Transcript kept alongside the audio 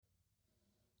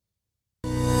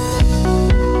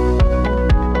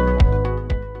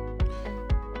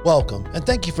Welcome, and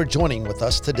thank you for joining with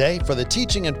us today for the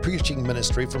teaching and preaching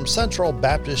ministry from Central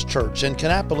Baptist Church in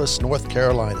Kannapolis, North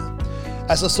Carolina.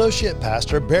 As Associate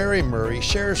Pastor, Barry Murray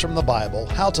shares from the Bible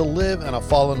how to live in a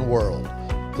fallen world.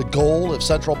 The goal of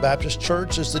Central Baptist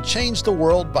Church is to change the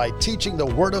world by teaching the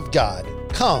Word of God.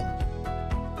 Come,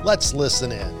 let's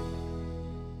listen in.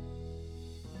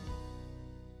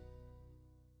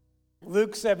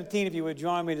 Luke 17, if you would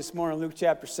join me this morning, Luke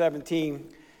chapter 17.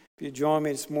 If you join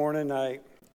me this morning,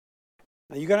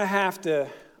 you're going to have to,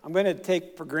 I'm going to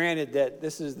take for granted that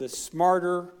this is the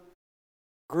smarter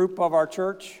group of our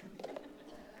church.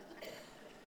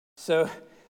 So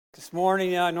this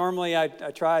morning, normally I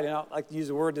try, and I don't like to use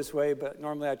the word this way, but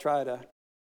normally I try to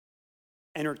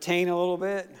entertain a little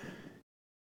bit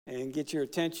and get your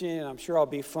attention. And I'm sure I'll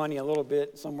be funny a little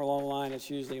bit somewhere along the line. It's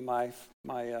usually my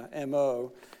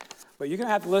MO. But you're going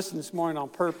to have to listen this morning on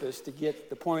purpose to get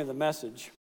the point of the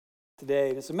message today.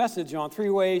 And it's a message on 3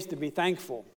 ways to be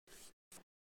thankful.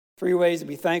 3 ways to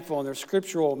be thankful, and there's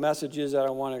scriptural messages that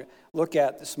I want to look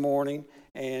at this morning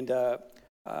and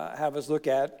have us look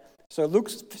at. So Luke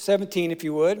 17, if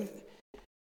you would.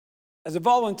 As a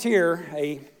volunteer,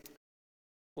 a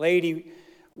lady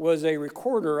was a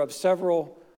recorder of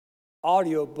several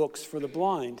audio books for the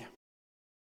blind.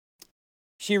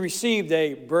 She received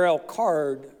a Braille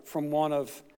card from one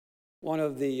of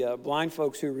the blind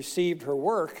folks who received her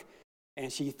work,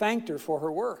 and she thanked her for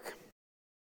her work.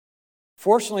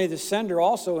 Fortunately, the sender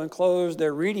also enclosed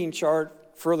a reading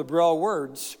chart for the Braille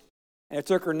words, and it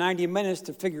took her 90 minutes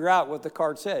to figure out what the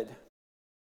card said.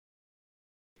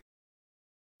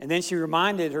 And then she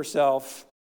reminded herself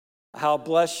how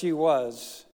blessed she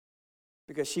was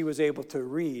because she was able to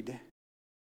read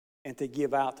and to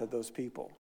give out to those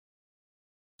people.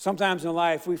 Sometimes in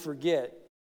life we forget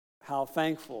how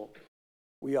thankful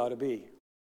we ought to be.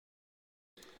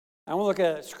 I want to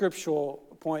look at a scriptural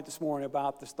point this morning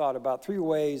about this thought about 3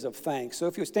 ways of thanks. So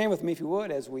if you stand with me, if you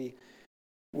would, as we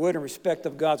would in respect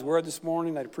of God's word this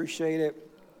morning, I'd appreciate it.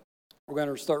 We're going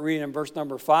to start reading in verse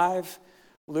number 5,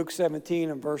 Luke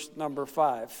 17 and verse number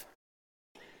 5.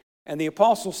 And the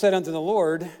apostle said unto the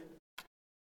Lord,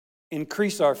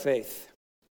 increase our faith.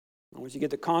 I want you to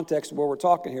get the context of where we're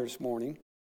talking here this morning.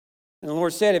 And the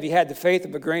Lord said, if you had the faith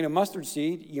of a grain of mustard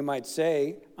seed, you might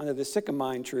say unto the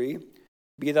sycamore tree,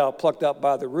 be thou plucked up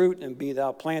by the root, and be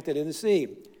thou planted in the sea,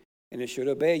 and it should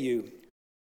obey you.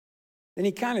 Then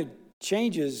he kind of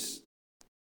changes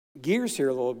gears here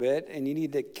a little bit, and you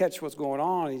need to catch what's going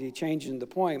on. He changes the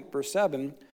point. Verse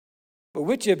 7, but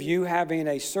which of you, having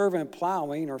a servant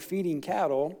plowing or feeding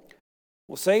cattle,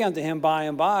 will say unto him by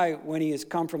and by, when he is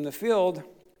come from the field,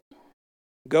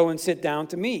 go and sit down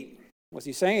to meat? What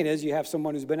he's saying is you have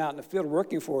someone who's been out in the field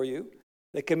working for you.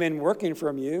 They come in working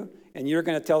from you, and you're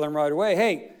going to tell them right away,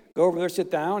 hey, go over there,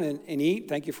 sit down, and eat.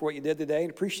 Thank you for what you did today,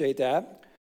 and appreciate that.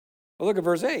 But look at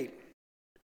verse 8.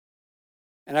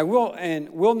 And I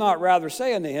will not rather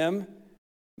say unto him,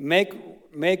 make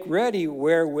ready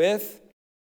wherewith,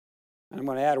 and I'm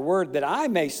going to add a word, that I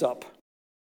may sup.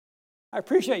 I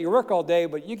appreciate your work all day,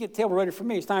 but you get the table ready for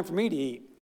me. It's time for me to eat.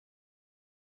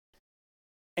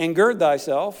 And gird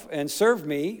thyself, and serve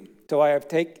me, till I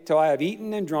have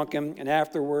eaten and drunken, and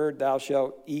afterward thou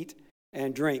shalt eat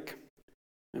and drink.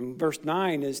 And verse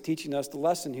 9 is teaching us the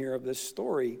lesson here of this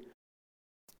story.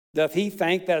 Doth he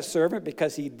thank that servant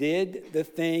because he did the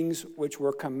things which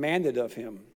were commanded of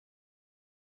him?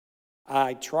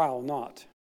 I trow not.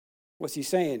 What's he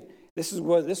saying? This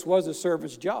was a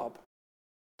servant's job,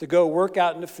 to go work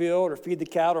out in the field or feed the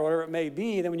cattle or whatever it may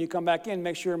be. And then when you come back in,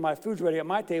 make sure my food's ready at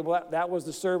my table. That was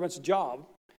the servant's job.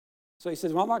 So he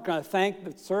says, well, I'm not going to thank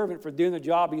the servant for doing the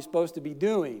job he's supposed to be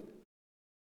doing,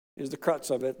 is the crux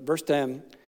of it. Verse 10,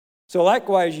 so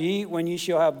likewise ye, when ye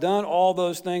shall have done all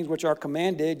those things which are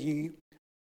commanded, ye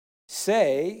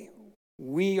say,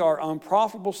 we are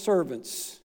unprofitable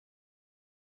servants,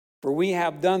 for we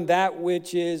have done that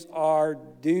which is our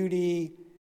duty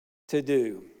to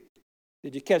do.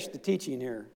 Did you catch the teaching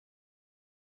here?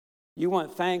 You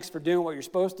want thanks for doing what you're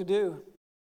supposed to do?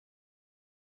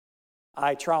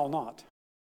 I trow not.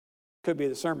 Could be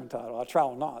the sermon title. I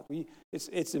trow not.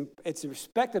 It's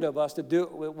expected of us to do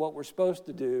what we're supposed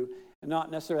to do and not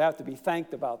necessarily have to be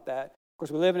thanked about that. Of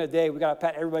course, we live in a day we got to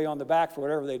pat everybody on the back for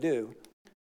whatever they do.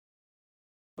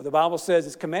 But the Bible says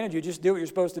it's commanded you just do what you're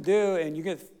supposed to do, and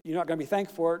you're not going to be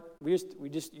thanked for it.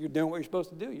 You're doing what you're supposed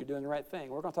to do. You're doing the right thing.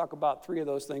 We're going to talk about 3 of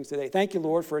those things today. Thank you,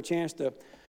 Lord, for a chance to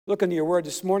look into your word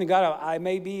this morning. God, I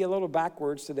may be a little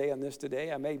backwards today on this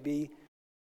today. I may be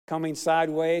coming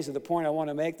sideways at the point I want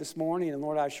to make this morning. And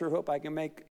Lord, I sure hope I can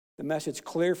make the message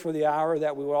clear for the hour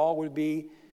that we all would be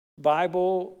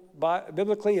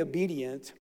biblically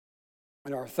obedient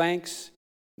and our thanks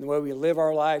and the way we live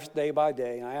our lives day by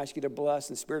day. And I ask you to bless,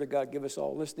 and the Spirit of God give us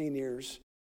all listening ears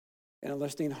and a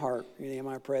listening heart. In your name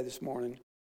I pray this morning.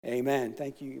 Amen.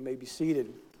 Thank you. You may be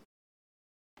seated.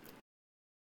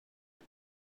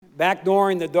 Back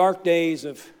during the dark days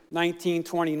of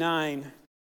 1929,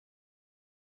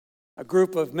 a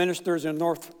group of ministers in the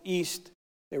Northeast,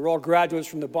 they were all graduates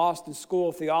from the Boston School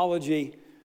of Theology,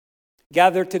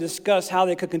 gathered to discuss how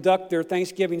they could conduct their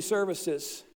Thanksgiving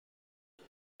services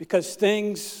because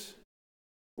things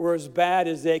were as bad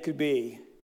as they could be,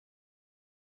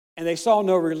 and they saw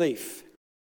no relief.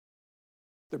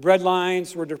 The bread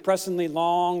lines were depressingly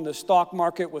long, the stock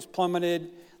market was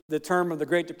plummeted, the term of the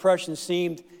Great Depression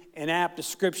seemed an apt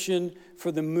description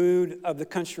for the mood of the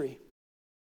country.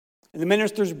 And the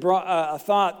ministers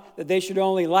thought that they should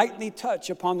only lightly touch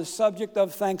upon the subject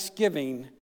of thanksgiving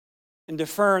in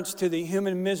deference to the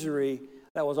human misery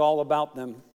that was all about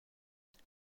them.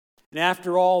 And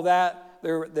after all that,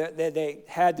 they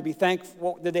had to be thankful.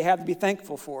 What did they have to be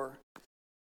thankful for?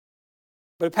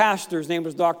 But a pastor, his name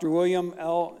was Dr. William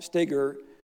L. Steger,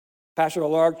 pastor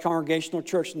of a large congregational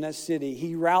church in that city.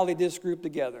 He rallied this group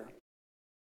together,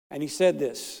 and he said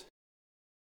this.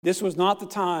 This was not the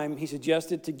time, he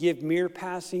suggested, to give mere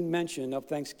passing mention of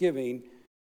Thanksgiving.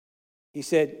 He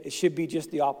said it should be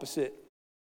just the opposite.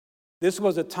 This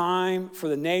was a time for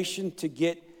the nation to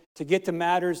get to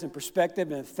matters in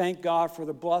perspective and thank God for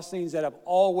the blessings that have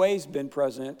always been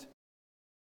present,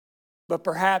 but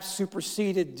perhaps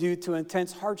superseded due to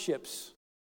intense hardships.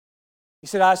 He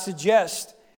said, I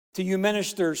suggest to you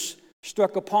ministers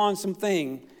struck upon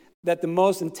something that the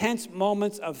most intense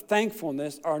moments of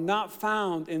thankfulness are not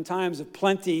found in times of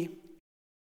plenty,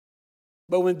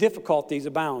 but when difficulties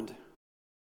abound.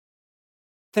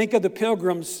 Think of the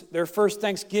pilgrims, their first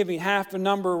Thanksgiving, half the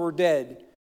number were dead,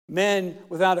 men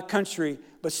without a country,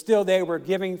 but still they were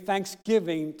giving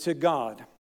thanksgiving to God.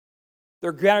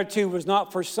 Their gratitude was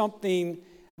not for something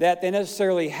that they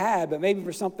necessarily had, but maybe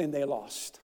for something they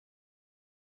lost.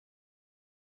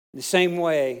 In the same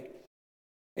way,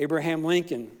 Abraham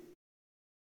Lincoln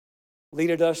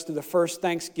leaded us to the first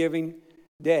Thanksgiving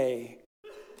Day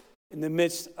in the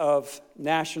midst of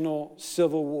national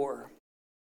civil war.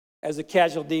 As the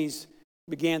casualties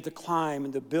began to climb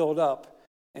and to build up,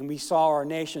 and we saw our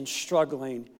nation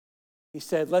struggling, he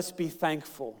said, let's be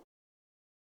thankful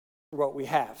for what we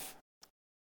have.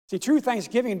 See, true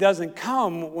Thanksgiving doesn't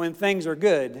come when things are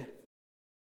good.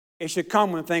 It should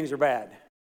come when things are bad.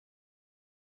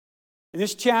 In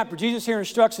this chapter, Jesus here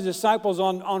instructs his disciples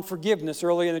on forgiveness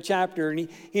early in the chapter, and he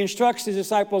instructs his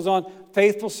disciples on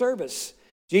faithful service.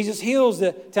 Jesus heals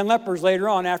the 10 lepers later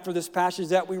on after this passage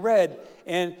that we read,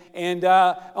 and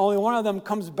only one of them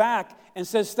comes back and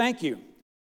says thank you.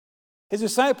 His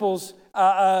disciples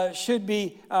should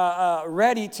be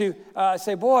ready to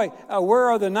say, boy, where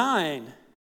are the 9?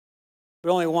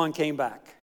 But only one came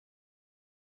back.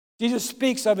 Jesus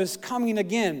speaks of his coming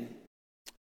again.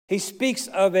 He speaks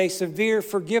of a severe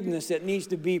forgiveness that needs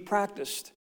to be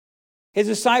practiced. His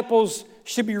disciples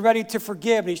should be ready to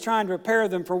forgive, and he's trying to prepare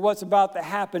them for what's about to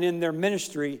happen in their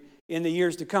ministry in the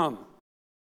years to come.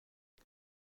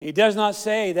 He does not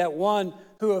say that one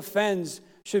who offends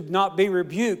should not be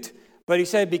rebuked, but he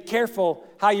said, be careful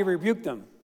how you rebuke them.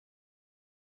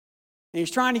 And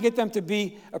he's trying to get them to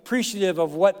be appreciative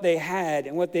of what they had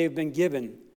and what they've been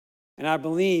given. And I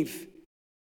believe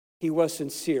he was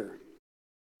sincere.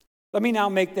 Let me now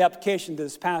make the application to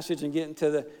this passage and get into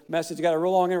the message. I got a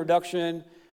real long introduction.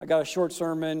 I got a short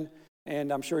sermon,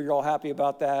 and I'm sure you're all happy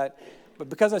about that. But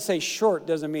because I say short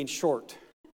doesn't mean short.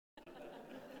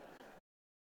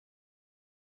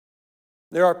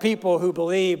 There are people who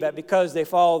believe that because they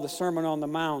follow the Sermon on the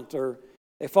Mount or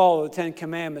they follow the 10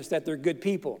 Commandments that they're good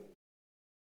people,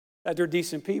 that they're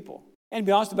decent people. And to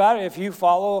be honest about it, if you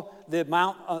follow the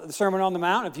Sermon on the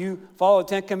Mount, if you follow the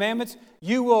 10 Commandments,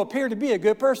 you will appear to be a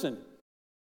good person.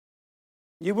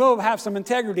 You will have some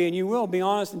integrity, and you will be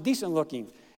honest and decent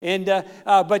looking.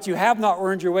 But you have not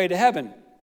earned your way to heaven.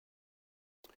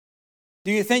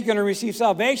 Do you think you're going to receive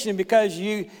salvation because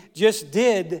you just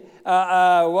did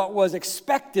what was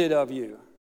expected of you?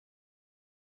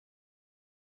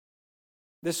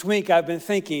 This week I've been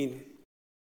thinking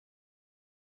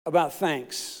about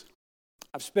thanks.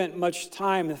 I've spent much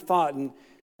time and thought, and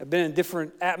I've been in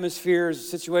different atmospheres,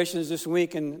 situations this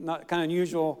week, and not kind of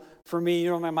unusual for me.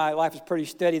 You know, my life is pretty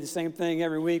steady, the same thing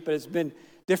every week, but it's been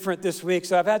different this week.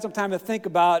 So I've had some time to think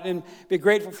about and be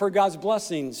grateful for God's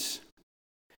blessings.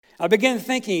 I began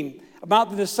thinking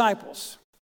about the disciples.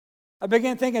 I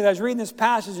began thinking, as I was reading this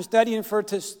passage and studying for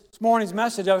this morning's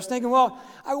message, I was thinking, well,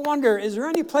 I wonder, is there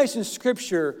any place in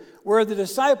Scripture where the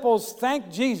disciples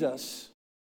thanked Jesus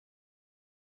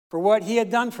for what he had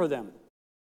done for them.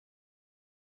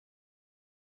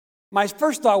 My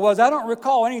first thought was, I don't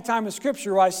recall any time in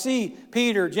Scripture where I see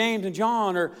Peter, James, and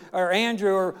John, or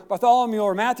Andrew, or Bartholomew,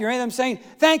 or Matthew, or any of them saying,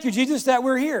 thank you, Jesus, that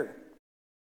we're here.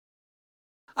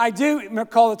 I do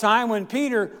recall the time when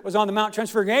Peter was on the Mount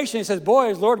Transfiguration. He says, boy,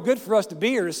 is Lord good for us to be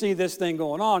here to see this thing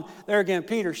going on. There again,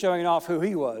 Peter showing off who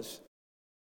he was.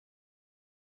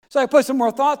 So I put some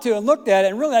more thought to it and looked at it,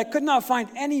 and really I could not find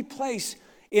any place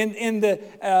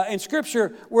in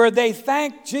Scripture where they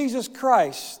thanked Jesus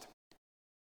Christ.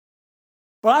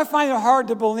 But I find it hard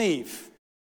to believe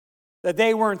that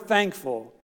they weren't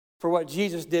thankful for what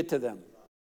Jesus did to them.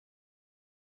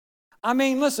 I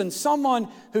mean, listen, someone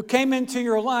who came into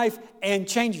your life and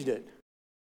changed it.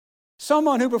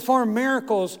 Someone who performed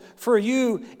miracles for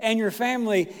you and your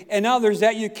family and others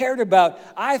that you cared about.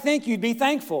 I think you'd be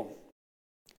thankful.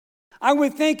 I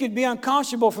would think it'd be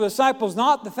unconscionable for the disciples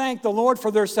not to thank the Lord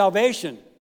for their salvation.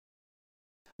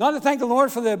 Not to thank the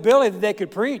Lord for the ability that they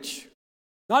could preach.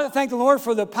 Not to thank the Lord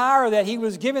for the power that He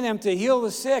was giving them to heal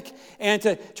the sick and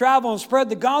to travel and spread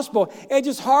the gospel. It's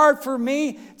just hard for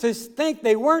me to think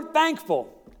they weren't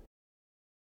thankful.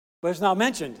 But it's not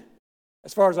mentioned,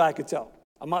 as far as I could tell.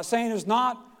 I'm not saying it's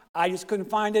not. I just couldn't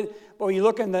find it. But when you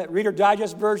look in the Reader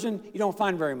Digest version, you don't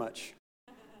find very much.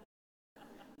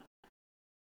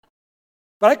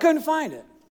 But I couldn't find it.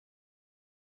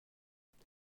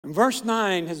 And verse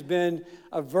 9 has been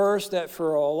a verse that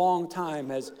for a long time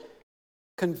has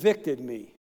convicted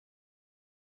me.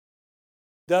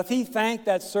 Doth he thank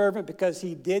that servant because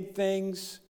he did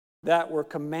things that were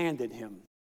commanded him?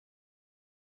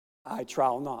 I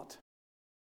trow not.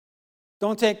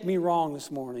 Don't take me wrong this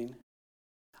morning.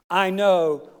 I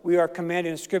know we are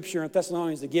commanded in Scripture in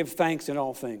Thessalonians to give thanks in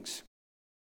all things.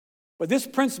 But this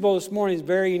principle this morning is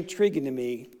very intriguing to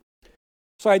me.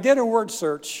 So I did a word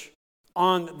search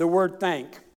on the word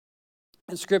thank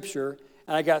in Scripture,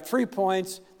 and I got 3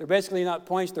 points. They're basically not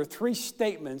points, they're 3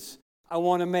 statements I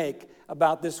want to make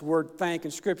about this word thank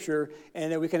in Scripture,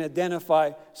 and that we can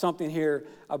identify something here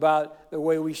about the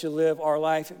way we should live our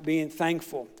life being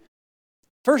thankful.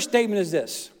 First statement is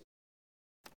this.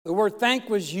 The word thank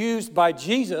was used by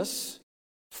Jesus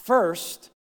first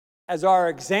as our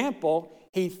example.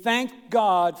 He thanked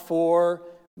God for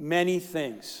many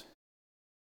things.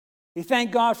 He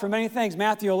thanked God for many things.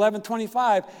 Matthew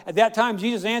 11:25. At that time,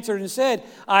 Jesus answered and said,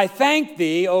 I thank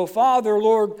thee, O Father,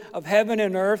 Lord of heaven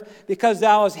and earth, because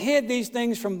thou hast hid these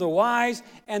things from the wise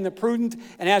and the prudent,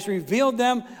 and hast revealed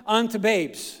them unto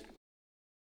babes.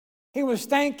 He was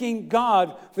thanking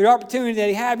God for the opportunity that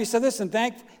he had. He said, listen,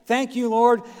 thank you,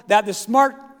 Lord, that the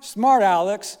smart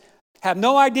Alex have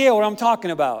no idea what I'm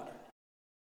talking about.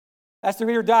 That's the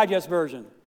Reader Digest version.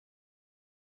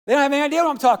 They don't have any idea what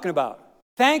I'm talking about.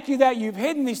 Thank you that you've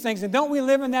hidden these things. And don't we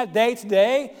live in that day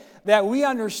today that we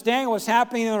understand what's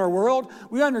happening in our world?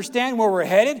 We understand where we're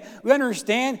headed. We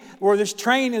understand where this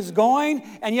train is going.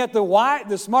 And yet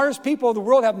the smartest people of the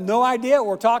world have no idea what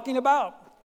we're talking about.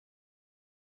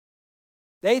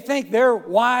 They think they're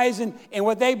wise in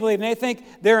what they believe. And they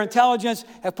think their intelligence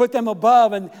have put them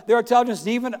above. And their intelligence is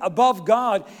even above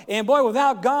God. And boy,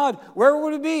 without God, where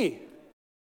would it be?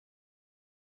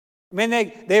 I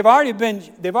mean, they've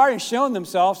already shown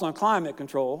themselves on climate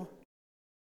control.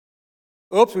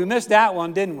 Oops, we missed that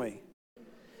one, didn't we?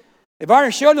 They've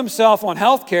already showed themselves on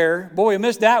health care. Boy, we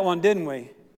missed that one, didn't we?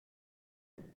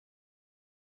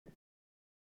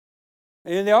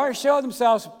 And they already showed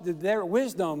themselves that their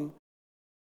wisdom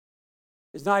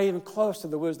is not even close to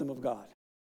the wisdom of God.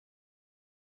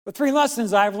 But 3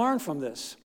 lessons I've learned from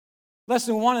this.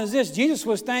 Lesson 1 is this. Jesus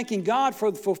was thanking God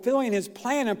for fulfilling His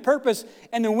plan and purpose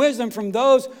and the wisdom from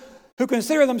those who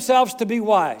consider themselves to be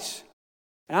wise.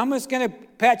 And I'm just going to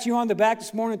pat you on the back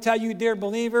this morning and tell you, dear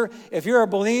believer, if you're a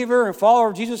believer and follower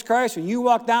of Jesus Christ, when you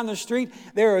walk down the street,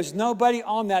 there is nobody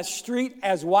on that street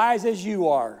as wise as you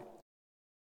are.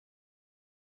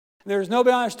 There's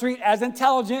nobody on the street as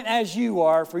intelligent as you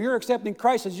are. For you're accepting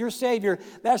Christ as your Savior.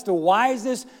 That's the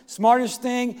wisest, smartest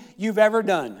thing you've ever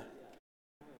done.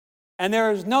 And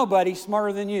there is nobody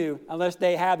smarter than you unless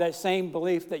they have that same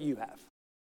belief that you have.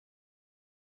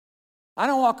 I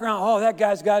don't walk around, oh, that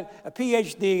guy's got a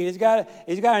PhD, and he's got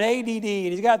an ADD,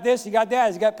 and he's got this, he's got that,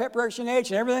 he's got preparation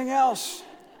H and everything else.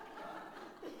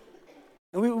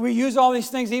 And we use all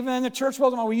these things, even in the church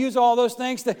world, we use all those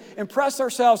things to impress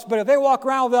ourselves. But if they walk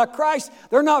around without Christ,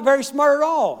 they're not very smart at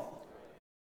all.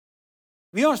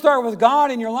 If you don't start with God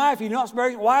in your life, you're not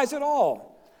very wise at all.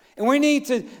 And what we need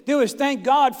to do is thank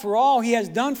God for all He has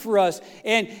done for us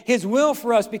and His will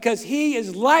for us, because He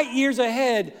is light years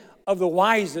ahead of the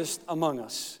wisest among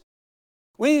us.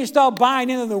 We need to stop buying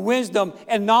into the wisdom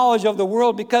and knowledge of the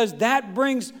world, because that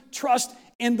brings trust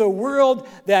in the world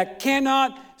that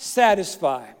cannot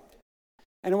satisfy.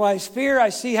 And what I fear I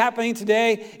see happening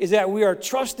today is that we are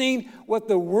trusting what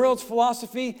the world's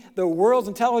philosophy, the world's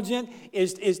intelligence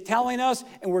is telling us,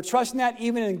 and we're trusting that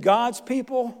even in God's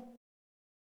people,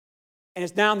 and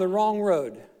it's down the wrong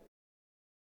road.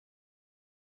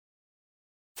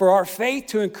 For our faith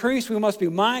to increase, we must be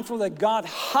mindful that God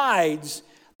hides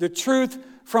the truth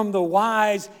from the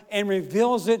wise and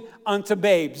reveals it unto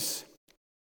babes.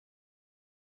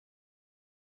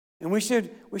 And we should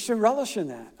relish in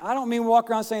that. I don't mean walk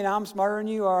around saying, I'm smarter than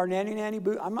you are, nanny,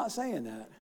 boo. I'm not saying that.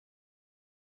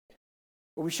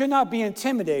 But we should not be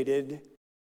intimidated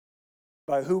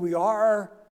by who we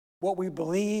are, what we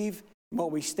believe, and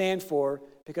what we stand for,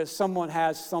 because someone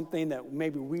has something that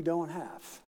maybe we don't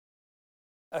have.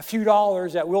 A few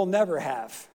dollars that we'll never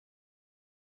have.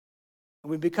 And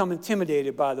we become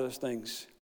intimidated by those things.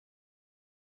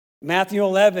 Matthew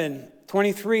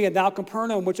 11:23, and thou,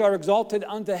 Capernaum, which art exalted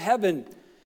unto heaven,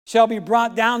 shall be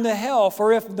brought down to hell.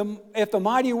 For if the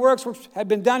mighty works which had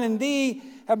been done in thee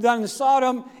have been done in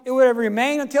Sodom, it would have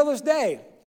remained until this day.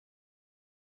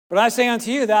 But I say unto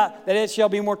you that it shall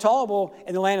be more tolerable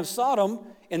in the land of Sodom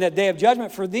in that day of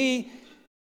judgment for thee.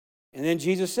 And then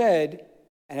Jesus said,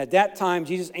 and at that time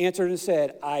Jesus answered and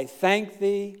said, I thank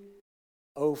thee,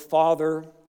 O Father,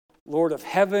 Lord of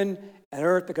heaven and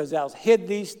earth, because thou hast hid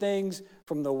these things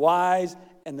from the wise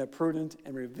and the prudent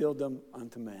and revealed them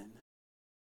unto men.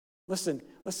 Listen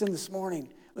this morning.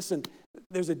 Listen,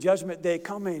 there's a judgment day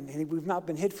coming, and we've not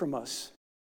been hid from us.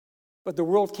 But the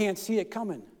world can't see it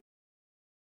coming.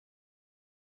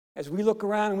 As we look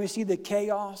around and we see the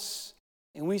chaos,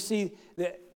 and we see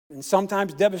and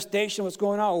sometimes devastation, what's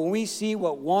going on, when we see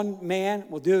what one man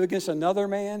will do against another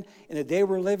man in the day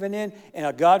we're living in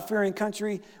a God-fearing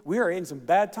country, we are in some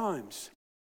bad times.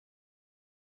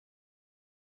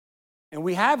 And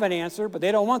we have an answer, but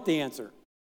they don't want the answer.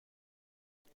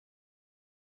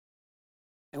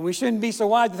 And we shouldn't be so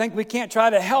wise to think we can't try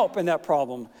to help in that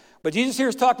problem. But Jesus here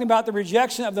is talking about the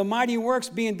rejection of the mighty works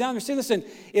being done. See, listen,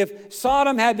 if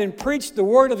Sodom had been preached the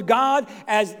word of God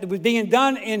as it was being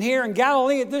done in here in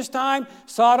Galilee at this time,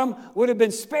 Sodom would have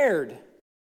been spared.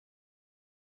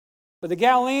 But the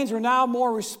Galileans are now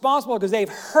more responsible because they've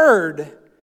heard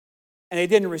and they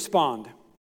didn't respond.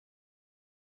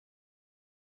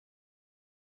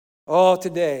 Oh,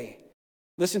 today,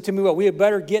 listen to me well. We had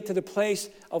better get to the place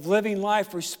of living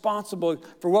life responsible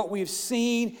for what we've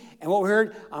seen and what we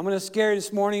heard. I'm going to scare you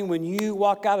this morning. When you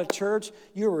walk out of church,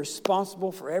 you're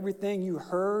responsible for everything you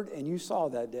heard and you saw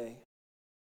that day.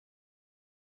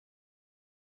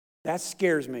 That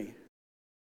scares me.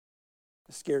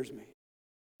 It scares me.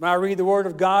 When I read the Word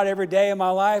of God every day of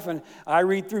my life and I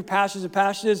read through passages and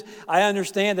passages, I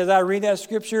understand as I read that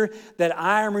Scripture that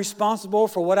I am responsible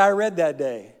for what I read that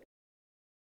day.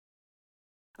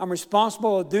 I'm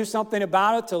responsible to do something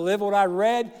about it, to live what I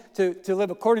read, to live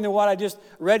according to what I just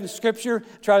read in Scripture,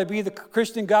 try to be the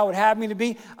Christian God would have me to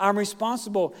be. I'm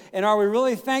responsible. And are we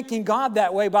really thanking God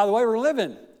that way by the way we're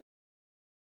living?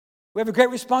 We have a great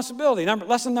responsibility.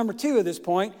 Lesson number 2 at this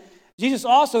point, Jesus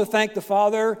also thanked the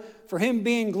Father for him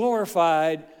being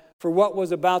glorified for what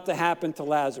was about to happen to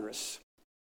Lazarus.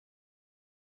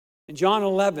 In John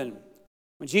 11,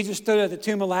 when Jesus stood at the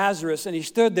tomb of Lazarus and he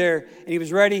stood there and he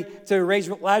was ready to raise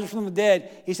Lazarus from the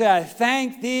dead, he said, I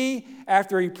thank thee,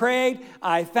 after he prayed,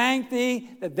 I thank thee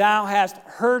that thou hast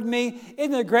heard me.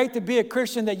 Isn't it great to be a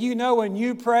Christian that you know when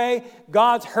you pray,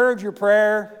 God's heard your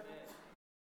prayer?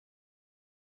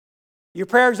 Your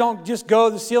prayers don't just go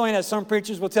to the ceiling, as some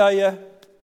preachers will tell you.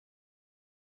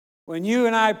 When you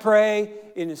and I pray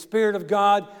in the Spirit of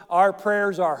God, our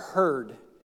prayers are heard.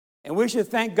 And we should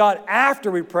thank God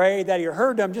after we pray that he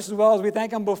heard them just as well as we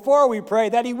thank him before we pray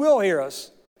that he will hear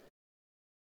us.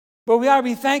 But we ought to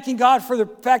be thanking God for the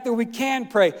fact that we can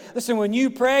pray. Listen, when you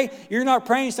pray, you're not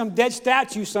praying to some dead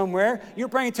statue somewhere. You're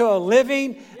praying to a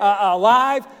living,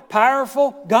 alive,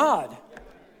 powerful God.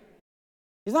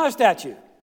 He's not a statue.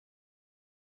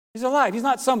 He's alive. He's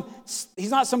not some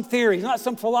theory. He's not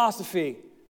some philosophy.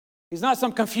 He's not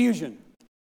some confusion.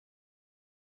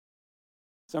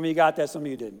 Some of you got that, some of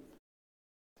you didn't.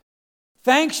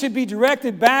 Thanks should be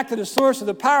directed back to the source of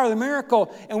the power of the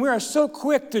miracle, and we are so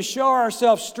quick to show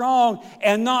ourselves strong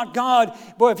and not God.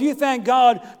 Boy, if you thank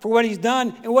God for what he's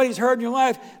done and what he's heard in your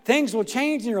life, things will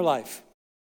change in your life.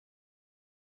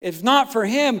 If not for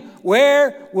him,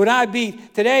 where would I be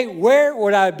today? Where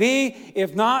would I be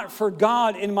if not for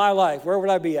God in my life? Where would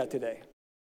I be at today?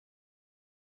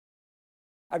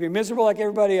 I'd be miserable like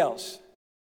everybody else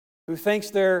who thinks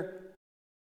they're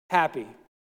happy.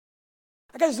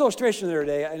 I got this illustration the other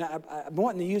day, and I'm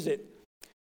wanting to use it.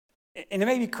 And it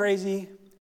may be crazy,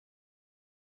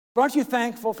 but aren't you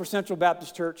thankful for Central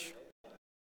Baptist Church?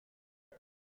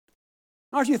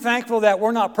 Aren't you thankful that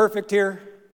we're not perfect here?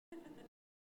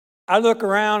 I look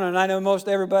around, and I know almost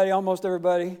everybody.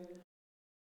 A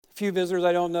few visitors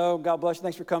I don't know. God bless you.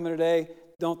 Thanks for coming today.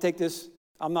 Don't take this.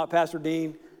 I'm not Pastor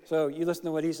Dean, so you listen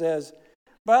to what he says.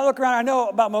 But I look around, I know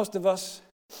about most of us.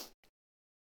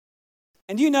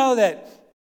 And do you know that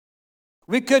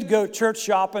we could go church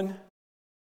shopping?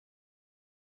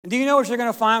 And do you know what you're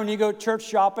going to find when you go church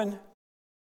shopping?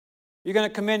 You're going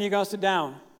to come in, you're going to sit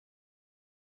down.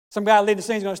 Some guy leading the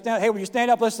sing is going to stand up. Hey, will you stand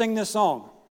up? Let's sing this song.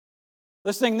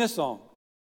 Let's sing this song.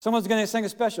 Someone's going to sing a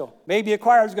special. Maybe a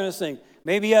choir is going to sing.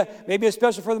 Maybe a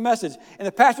special for the message. And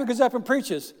the pastor gets up and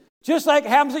preaches, just like it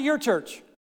happens at your church.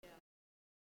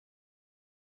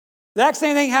 The exact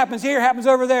same thing happens here, happens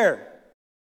over there.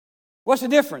 What's the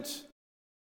difference?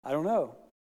 I don't know.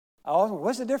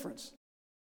 What's the difference?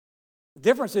 The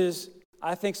difference is,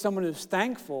 I think someone who's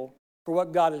thankful for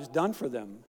what God has done for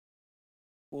them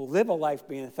will live a life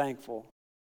being thankful.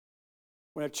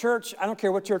 When a church, I don't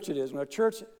care what church it is, when a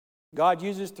church God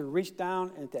uses to reach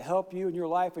down and to help you in your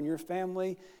life and your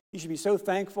family, you should be so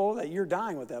thankful that you're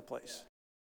dying with that place.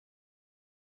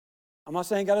 I'm not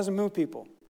saying God doesn't move people.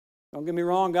 Don't get me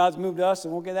wrong, God's moved us,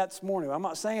 and we'll get that this morning. I'm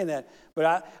not saying that,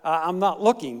 but I'm not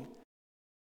looking.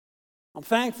 I'm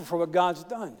thankful for what God's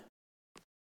done.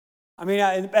 I mean,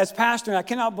 as pastor, I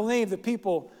cannot believe the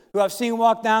people who I've seen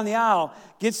walk down the aisle,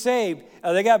 get saved,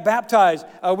 they got baptized,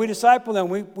 we disciple them,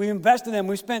 we invest in them,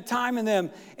 we spent time in them,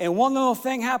 and one little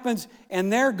thing happens,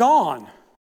 and they're gone.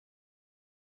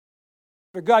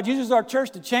 But God uses our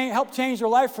church to help change their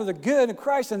life for the good in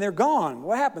Christ, and they're gone.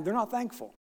 What happened? They're not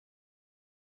thankful.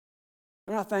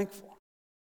 They're not thankful.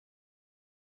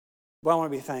 But I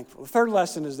want to be thankful. The third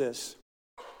lesson is this.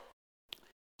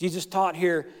 Jesus taught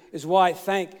here is why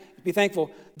be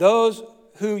thankful. Those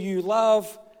who you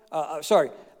love,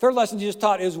 third lesson Jesus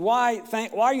taught is why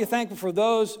are you thankful for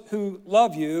those who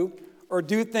love you or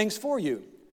do things for you?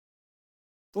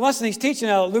 The lesson he's teaching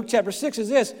out of Luke chapter 6 is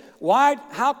this. Why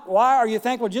are you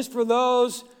thankful just for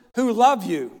those who love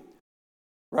you?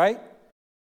 Right?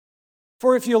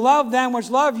 For if you love them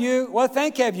which love you, what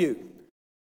thank have you?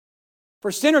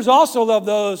 For sinners also love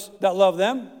those that love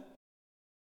them.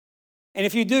 And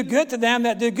if you do good to them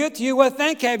that do good to you, what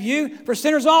thank have you? For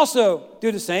sinners also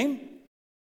do the same.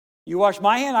 You wash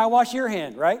my hand, I wash your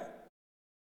hand, right?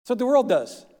 That's what the world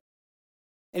does.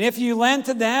 And if you lend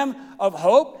to them of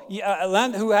hope,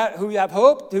 who have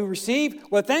hope to receive,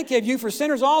 what thank have you? For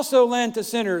sinners also lend to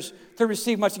sinners to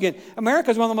receive much again.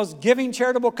 America is one of the most giving,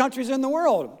 charitable countries in the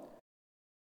world.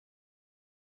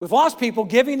 With lost people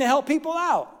giving to help people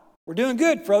out. We're doing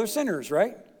good for other sinners,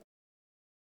 right?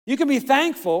 You can be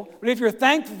thankful, but if you're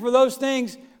thankful for those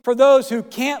things, for those who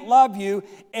can't love you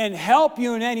and help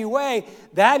you in any way,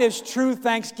 that is true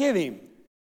thanksgiving.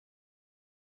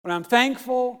 When I'm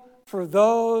thankful for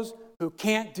those who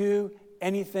can't do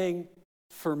anything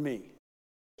for me.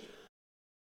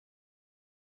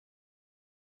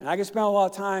 And I could spend a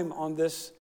lot of time on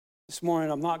this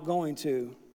morning. I'm not going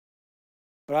to.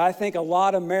 But I think a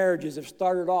lot of marriages have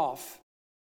started off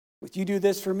with you do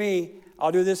this for me,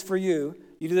 I'll do this for you.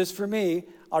 You do this for me,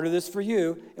 I'll do this for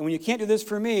you. And when you can't do this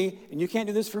for me, and you can't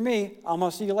do this for me, I'm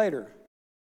going to see you later.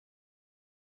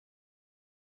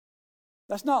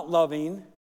 That's not loving.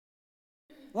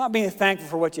 Not being thankful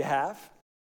for what you have.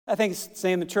 I think it's the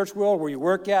same in the church world where you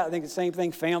work at. I think it's the same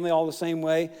thing, family, all the same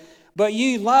way. But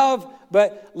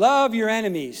love your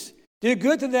enemies. Do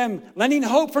good to them, lending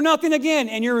hope for nothing again,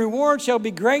 and your reward shall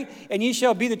be great, and ye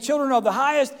shall be the children of the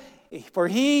highest, for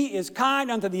he is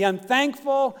kind unto the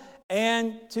unthankful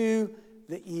and to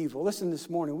the evil. Listen, this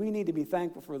morning, we need to be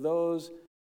thankful for those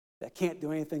that can't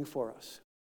do anything for us.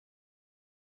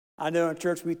 I know in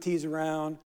church we tease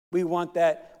around. We want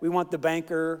the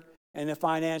banker and the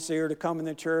financier to come in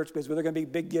the church because they're going to be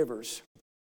big givers.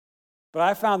 But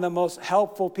I found the most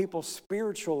helpful people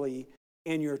spiritually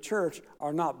in your church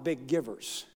are not big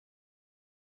givers.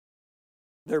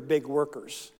 They're big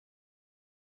workers.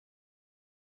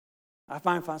 I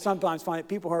sometimes find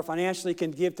people who are financially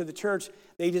can give to the church,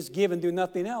 they just give and do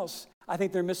nothing else. I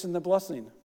think they're missing the blessing.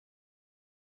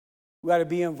 We got to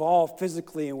be involved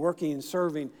physically and working and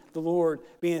serving the Lord,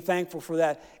 being thankful for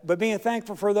that. But being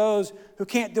thankful for those who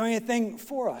can't do anything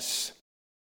for us.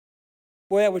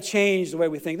 Boy, that would change the way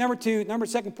we think.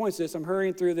 Second point is this. I'm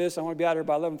hurrying through this. I want to be out here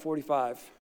by 11:45.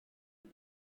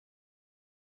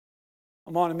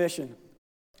 I'm on a mission.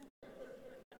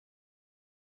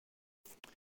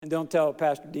 And don't tell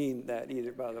Pastor Dean that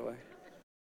either, by the way.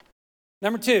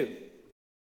 Number 2,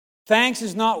 Thanks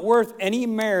is not worth any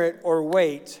merit or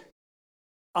weight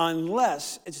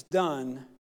unless it's done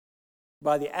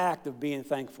by the act of being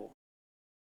thankful.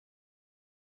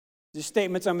 The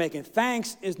statements I'm making.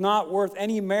 Thanks is not worth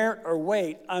any merit or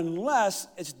weight unless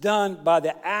it's done by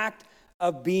the act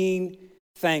of being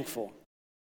thankful.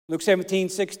 Luke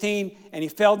 17:16, and he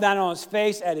fell down on his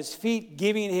face at his feet,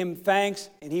 giving him thanks,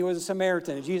 and he was a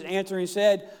Samaritan. And Jesus answering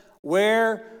said,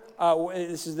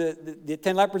 this is the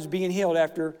 10 lepers being healed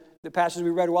after the passage we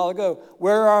read a while ago.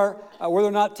 Were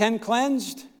there not 10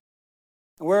 cleansed?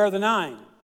 And where are the 9?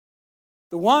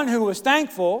 The one who was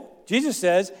thankful, Jesus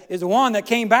says, is the one that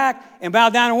came back and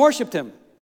bowed down and worshiped him.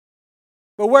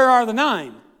 But where are the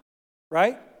 9?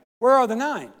 Right? Where are the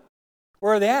 9?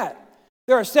 Where are they at?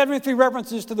 There are 73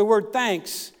 references to the word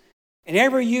thanks, and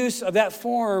every use of that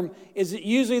form is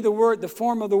usually the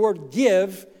form of the word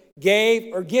give,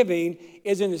 gave, or giving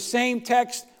is in the same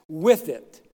text with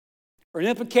it, or an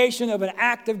implication of an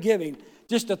act of giving,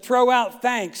 just to throw out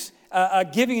thanks,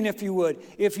 giving if you would.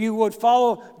 If you would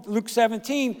follow Luke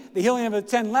 17, the healing of the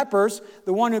 10 lepers,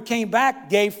 the one who came back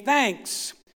gave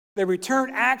thanks. The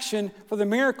return action for the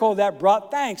miracle that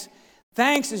brought thanks.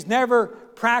 Thanks is never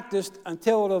practiced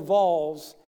until it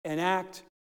involves an act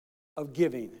of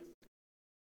giving.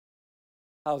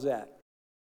 How's that?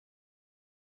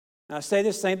 Now, I say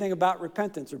the same thing about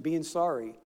repentance or being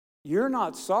sorry. You're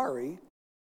not sorry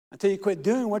until you quit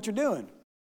doing what you're doing.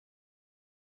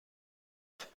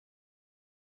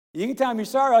 You can tell me you're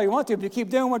sorry all you want to, but you keep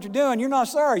doing what you're doing, you're not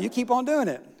sorry. You keep on doing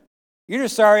it. You're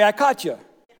just sorry I caught you.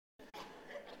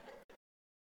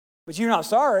 But you're not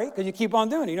sorry because you keep on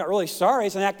doing it. You're not really sorry.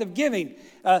 It's an act of giving.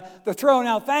 The throwing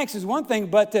out thanks is one thing,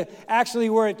 but to actually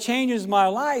where it changes my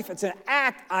life, it's an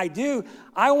act I do.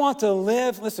 I want to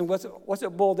live, listen, what's it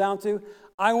boil down to?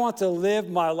 I want to live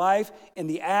my life in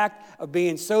the act of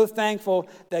being so thankful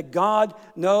that God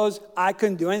knows I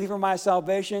couldn't do anything for my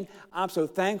salvation. I'm so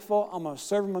thankful I'm going to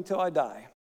serve him until I die.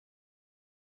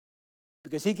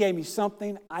 Because he gave me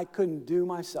something I couldn't do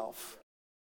myself.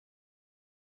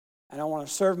 And I want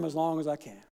to serve him as long as I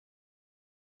can.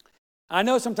 I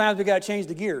know sometimes we got to change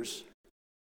the gears.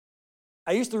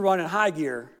 I used to run in high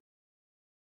gear.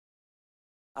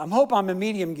 I hope I'm in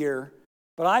medium gear,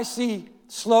 but I see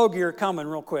slow gear coming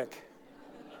real quick.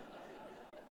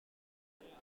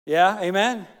 Yeah,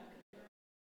 amen?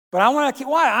 But I want to keep,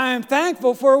 why? I am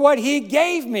thankful for what he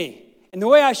gave me. And the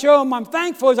way I show him I'm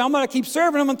thankful is I'm going to keep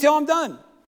serving him until I'm done.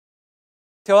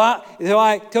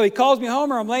 Till he calls me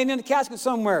home or I'm laying in a casket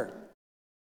somewhere.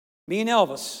 Me and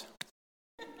Elvis.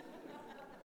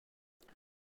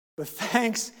 But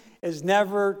thanks is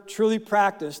never truly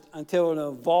practiced until it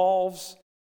involves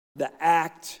the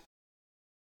act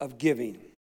of giving.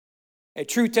 A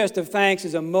true test of thanks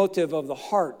is a motive of the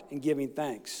heart in giving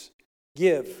thanks.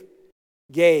 Give,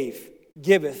 gave,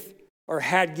 giveth, or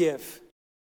had give.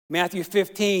 Matthew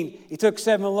 15, he took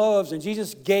 7 loaves and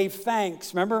Jesus gave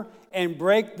thanks, remember? And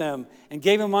brake them and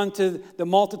gave them unto the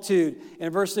multitude. And in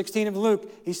verse 16 of Luke,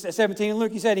 17 in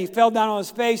Luke, he said, he fell down on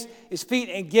his face, his feet,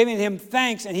 and giving him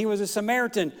thanks, and he was a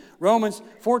Samaritan. Romans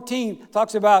 14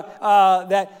 talks about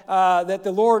that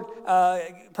the Lord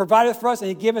provideth for us, and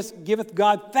he giveth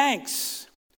God thanks.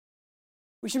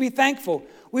 We should be thankful.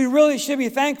 We really should be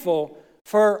thankful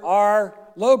for our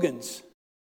Logans.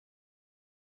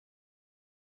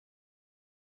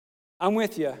 I'm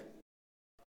with you.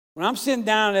 When I'm sitting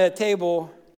down at a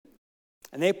table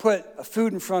and they put a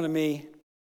food in front of me,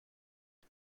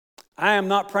 I am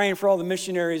not praying for all the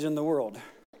missionaries in the world.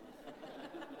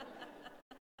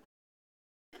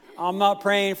 I'm not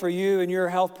praying for you and your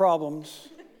health problems.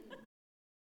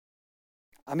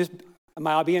 Am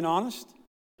I being honest?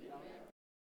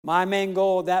 My main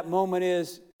goal at that moment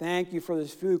is, thank you for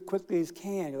this food quickly as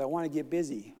can, because I want to get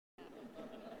busy.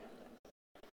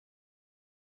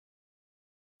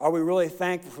 Are we really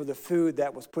thankful for the food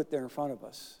that was put there in front of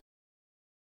us?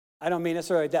 I don't mean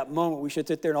necessarily at that moment we should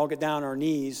sit there and all get down on our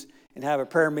knees and have a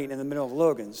prayer meeting in the middle of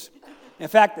Logan's. In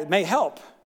fact, it may help.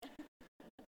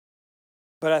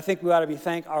 But I think we ought to be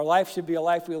thankful. Our life should be a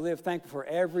life we live thankful for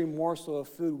every morsel of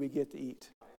food we get to eat.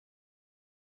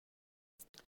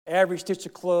 Every stitch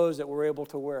of clothes that we're able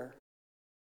to wear.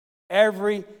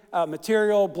 Every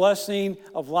material blessing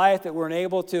of life that we're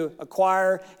able to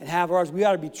acquire and have ours, we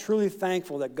ought to be truly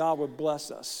thankful that God would bless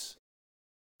us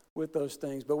with those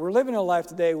things. But we're living a life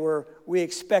today where we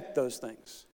expect those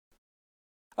things.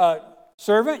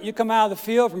 Servant, you come out of the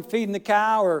field from feeding the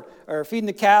cow or feeding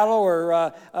the cattle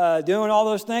or doing all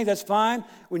those things, that's fine.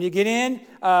 When you get in,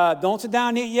 don't sit down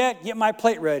and eat yet, get my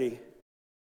plate ready.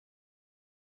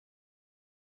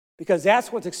 Because that's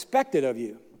what's expected of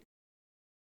you.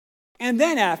 And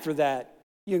then after that,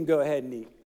 you can go ahead and eat.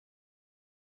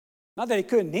 Not that he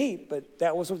couldn't eat, but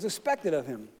that was what was expected of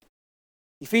him.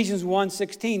 Ephesians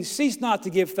 1:16, cease not to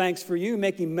give thanks for you,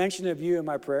 making mention of you in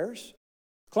my prayers.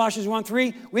 Colossians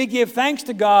 1:3, we give thanks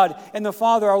to God and the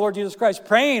Father, our Lord Jesus Christ,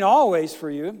 praying always for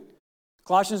you.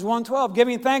 Colossians 1:12,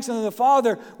 giving thanks unto the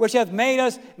Father, which hath made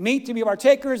us meet to be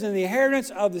partakers in the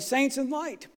inheritance of the saints in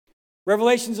light.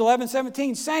 Revelations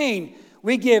 11:17, saying,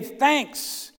 we give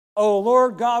thanks, O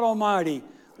Lord God Almighty,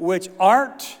 which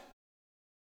art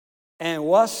and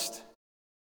wast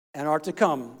and art to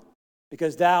come,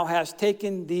 because thou hast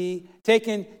taken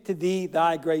to thee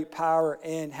thy great power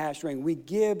and hast reigned. We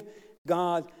give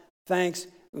God thanks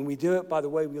when we do it by the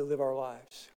way we live our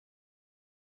lives.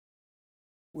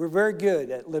 We're very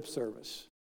good at lip service.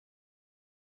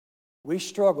 We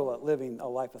struggle at living a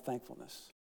life of thankfulness.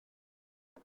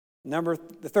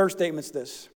 The third statement's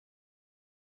this.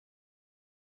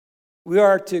 We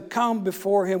are to come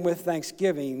before him with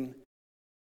thanksgiving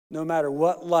no matter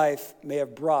what life may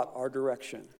have brought our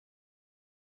direction.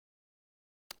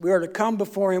 We are to come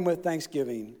before him with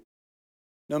thanksgiving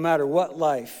no matter what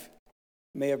life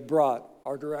may have brought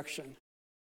our direction.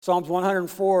 Psalms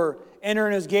 104, enter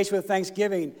in his gates with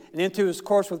thanksgiving and into his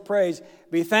courts with praise.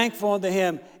 Be thankful unto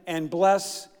him and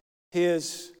bless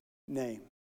his name.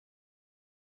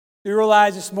 You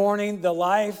realize this morning the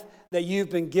life that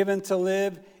you've been given to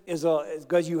live is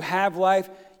because you have life.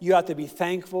 You have to be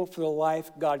thankful for the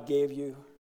life God gave you.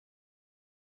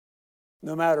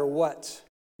 No matter what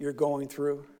you're going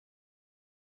through.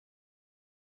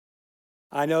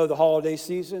 I know the holiday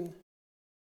season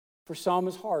for some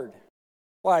is hard.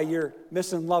 Why? You're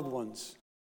missing loved ones.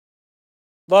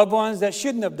 Loved ones that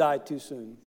shouldn't have died too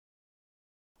soon.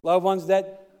 Loved ones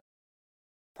that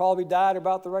probably died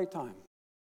about the right time.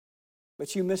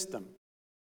 But you missed them.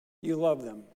 You love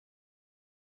them.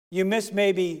 You miss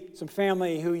maybe some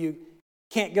family who you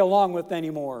can't get along with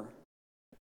anymore.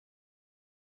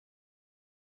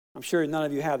 I'm sure none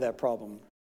of you have that problem.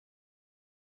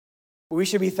 But we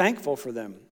should be thankful for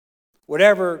them.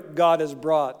 Whatever God has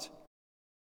brought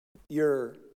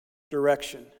your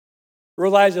direction.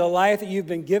 Realize that a life that you've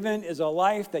been given is a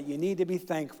life that you need to be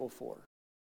thankful for.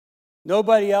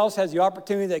 Nobody else has the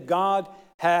opportunity that God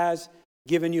has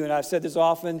given you. And I've said this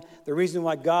often, the reason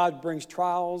why God brings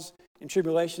trials and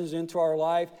tribulations into our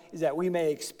life is that we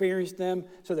may experience them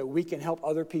so that we can help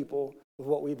other people with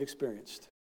what we've experienced.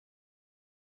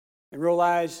 And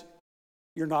realize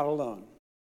you're not alone.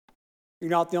 You're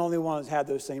not the only one who's had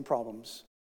those same problems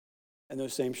and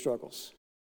those same struggles.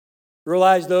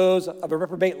 Realize those of a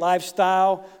reprobate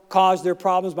lifestyle cause their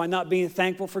problems by not being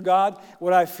thankful for God.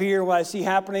 What I fear, what I see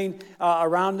happening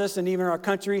around us and even in our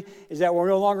country is that we're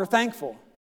no longer thankful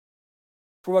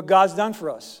for what God's done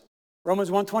for us. Romans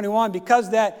 1:21,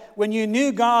 because that when you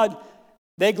knew God,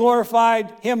 they glorified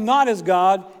him not as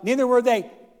God, neither were they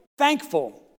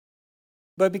thankful,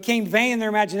 but became vain in their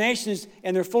imaginations,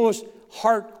 and their foolish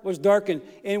heart was darkened.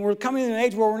 And we're coming to an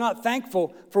age where we're not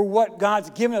thankful for what God's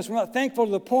given us. We're not thankful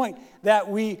to the point that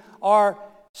we are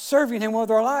serving him with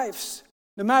our lives.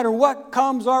 No matter what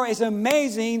comes our way, it's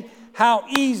amazing how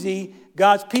easy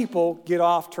God's people get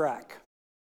off track.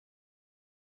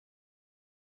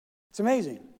 It's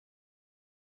amazing.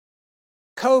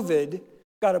 COVID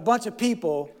got a bunch of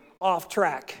people off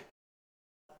track.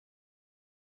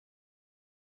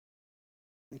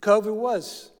 And COVID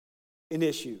was an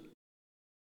issue.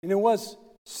 And it was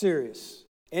serious.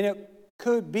 And it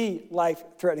could be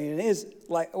life-threatening. It is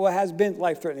has been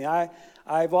life-threatening.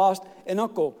 I've lost an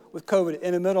uncle with COVID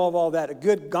in the middle of all that. A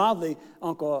good, godly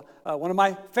uncle, one of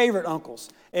my favorite uncles.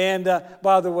 And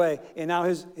by the way, and now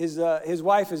his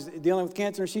wife is dealing with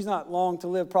cancer. She's not long to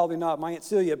live, probably not. My Aunt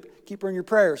Celia, keep her in your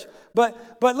prayers. But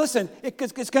listen,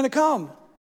 it's going to come.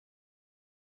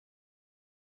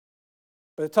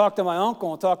 But to talk to my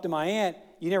uncle and talk to my aunt,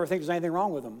 you never think there's anything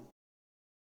wrong with them.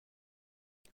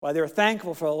 Why, they're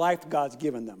thankful for the life God's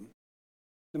given them,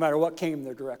 no matter what came in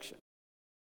their direction.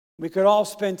 We could all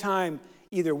spend time,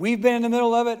 either we've been in the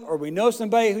middle of it, or we know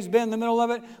somebody who's been in the middle of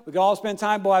it. We could all spend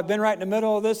time, boy, I've been right in the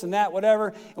middle of this and that, whatever,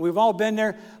 and we've all been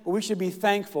there, but we should be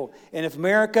thankful. And if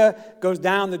America goes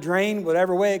down the drain,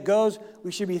 whatever way it goes,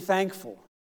 we should be thankful.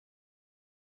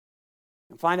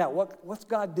 And find out what's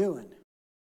God doing.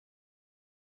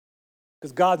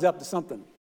 Because God's up to something.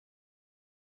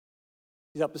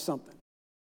 He's up to something.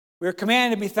 We're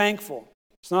commanded to be thankful.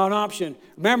 It's not an option.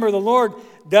 Remember, the Lord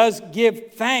does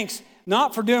give thanks,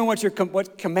 not for doing what's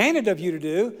commanded of you to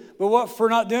do, but for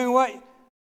not doing what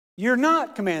you're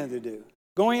not commanded to do.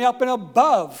 Going up and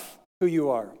above who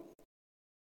you are.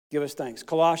 Give us thanks.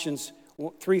 Colossians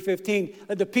 3:15,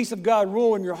 let the peace of God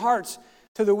rule in your hearts,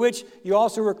 to the which you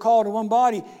also were called in one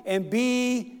body, and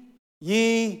be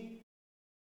ye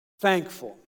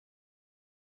thankful.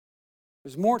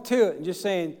 There's more to it than just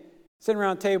saying, sitting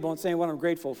around a table and saying what I'm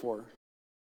grateful for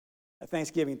at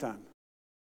Thanksgiving time.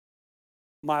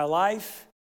 My life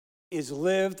is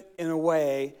lived in a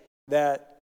way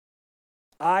that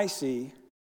I see,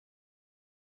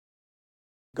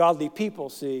 godly people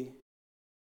see,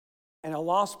 and a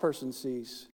lost person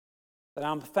sees, that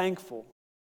I'm thankful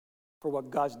for what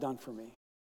God's done for me.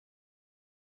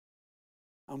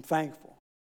 I'm thankful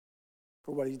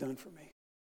for what He's done for me.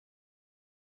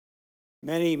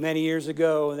 Many, many years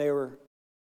ago, they were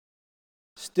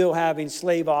still having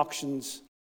slave auctions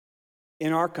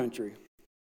in our country.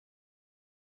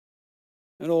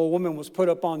 An old woman was put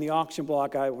up on the auction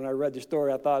block. When I read the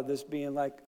story, I thought of this being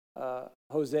like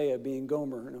Hosea being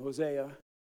Gomer and Hosea.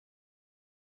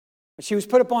 But she was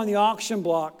put up on the auction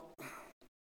block.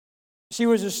 She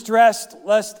was distressed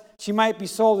lest she might be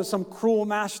sold to some cruel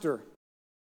master.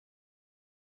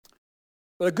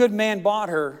 But a good man bought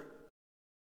her,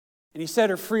 and he set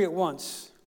her free at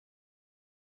once.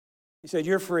 He said,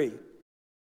 "You're free.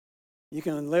 You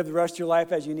can live the rest of your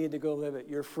life as you need to go live it.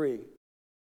 You're free."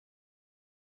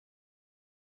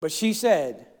 But she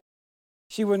said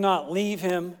she would not leave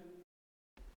him.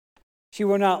 She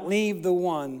would not leave the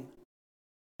one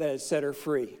that had set her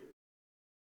free.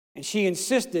 And she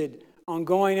insisted on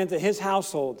going into his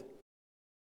household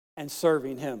and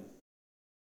serving him.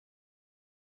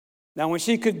 Now, when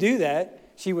she could do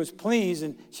that, she was pleased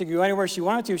and she could go anywhere she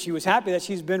wanted to. She was happy that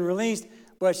she's been released.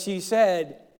 But she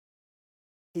said,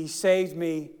 "He saved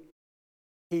me.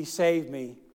 He saved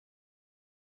me.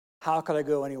 How could I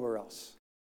go anywhere else?"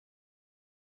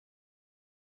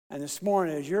 And this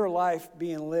morning, is your life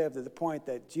being lived at the point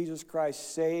that Jesus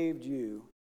Christ saved you?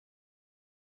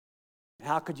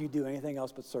 How could you do anything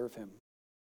else but serve Him?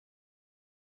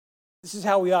 This is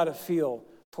how we ought to feel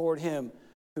toward Him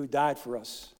who died for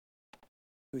us,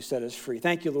 who set us free.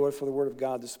 Thank you, Lord, for the Word of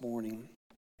God this morning.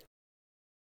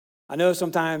 I know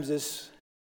sometimes this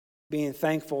being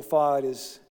thankful thought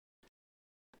is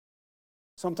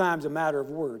sometimes a matter of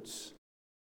words.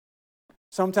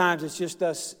 Sometimes it's just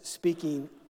us speaking,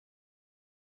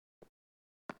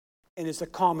 and it's a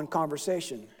common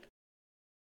conversation.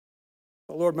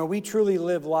 But Lord, may we truly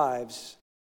live lives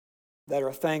that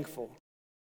are thankful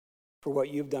for what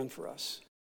You've done for us.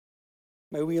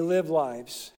 May we live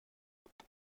lives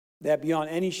that beyond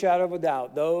any shadow of a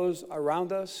doubt, those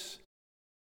around us,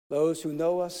 those who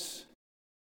know us,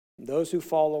 those who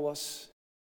follow us,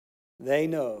 they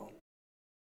know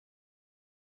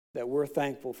that we're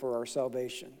thankful for our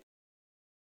salvation.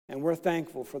 And we're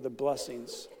thankful for the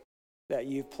blessings that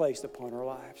You've placed upon our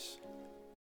lives.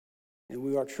 And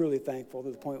we are truly thankful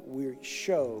to the point we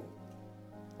show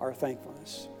our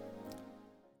thankfulness.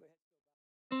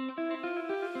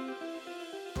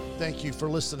 Thank you for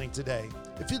listening today.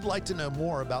 If you'd like to know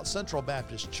more about Central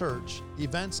Baptist Church,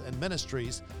 events and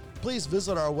ministries, please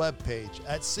visit our webpage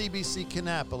at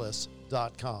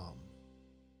cbckannapolis.com.